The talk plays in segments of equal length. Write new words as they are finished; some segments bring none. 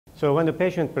So when the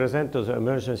patient presents to the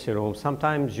emergency room,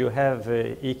 sometimes you have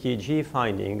EKG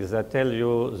findings that tell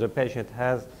you the patient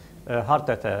has a heart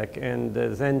attack, and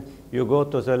then you go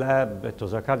to the lab, to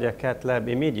the cardiac cath lab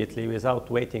immediately without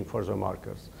waiting for the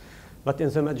markers. But in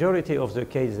the majority of the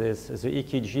cases, the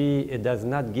EKG does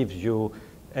not give you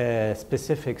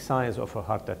specific signs of a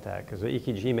heart attack. The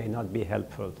EKG may not be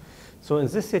helpful. So in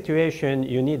this situation,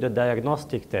 you need a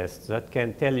diagnostic test that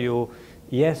can tell you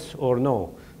yes or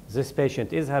no, this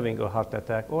patient is having a heart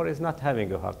attack or is not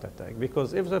having a heart attack.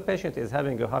 Because if the patient is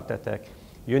having a heart attack,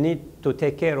 you need to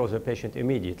take care of the patient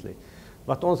immediately.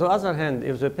 But on the other hand,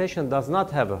 if the patient does not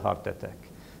have a heart attack,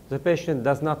 the patient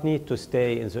does not need to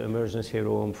stay in the emergency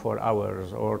room for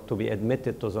hours or to be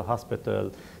admitted to the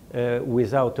hospital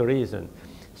without a reason.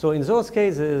 So in those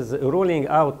cases, ruling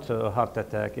out a heart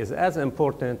attack is as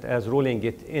important as ruling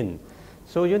it in.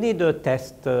 So you need a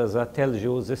test that tells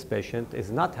you this patient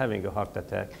is not having a heart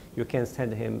attack. You can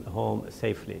send him home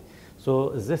safely.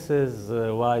 So this is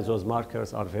why those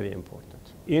markers are very important.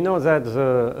 You know that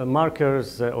the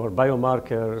markers or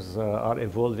biomarkers are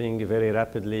evolving very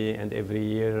rapidly, and every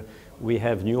year we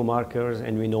have new markers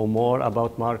and we know more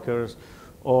about markers.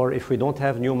 Or if we don't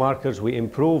have new markers, we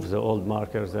improve the old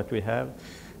markers that we have.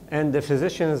 And the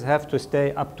physicians have to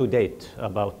stay up to date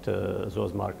about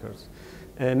those markers.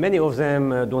 Many of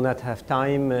them do not have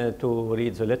time to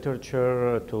read the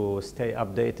literature, to stay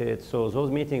updated. So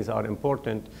those meetings are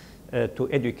important to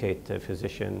educate the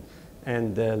physician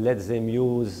and let them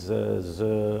use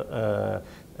the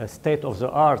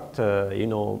state-of-the-art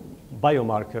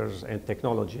biomarkers and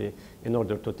technology in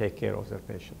order to take care of their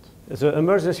patients. The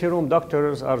emergency room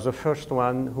doctors are the first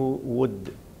one who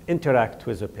would interact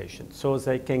with the patient, so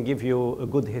they can give you a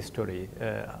good history,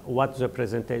 what the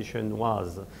presentation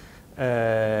was,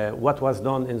 what was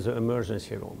done in the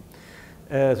emergency room.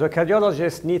 The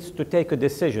cardiologist needs to take a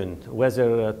decision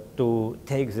whether to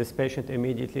take this patient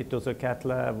immediately to the cath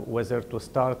lab, whether to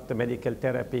start the medical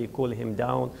therapy, cool him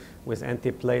down with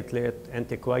antiplatelet,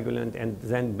 anticoagulant, and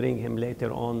then bring him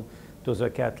later on to the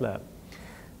cath lab.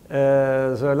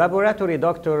 The laboratory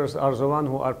doctors are the ones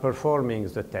who are performing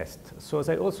the test. So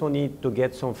they also need to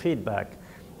get some feedback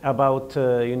about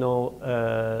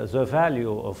the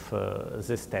value of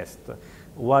this test.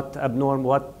 What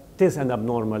is an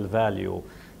abnormal value?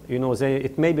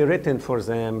 It may be written for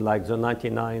them like the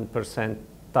 99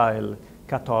 percentile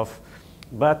cutoff,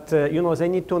 but they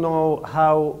need to know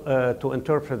how to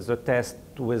interpret the test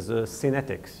with the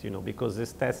kinetics, because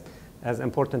this test has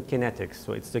important kinetics.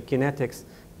 So it's the kinetics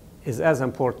is as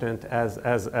important as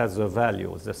the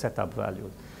values, the setup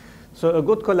values. So a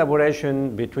good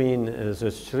collaboration between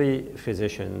the three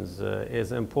physicians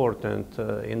is important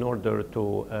in order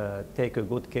to take a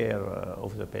good care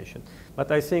of the patient.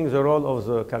 But I think the role of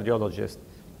the cardiologist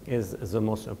is the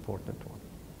most important one.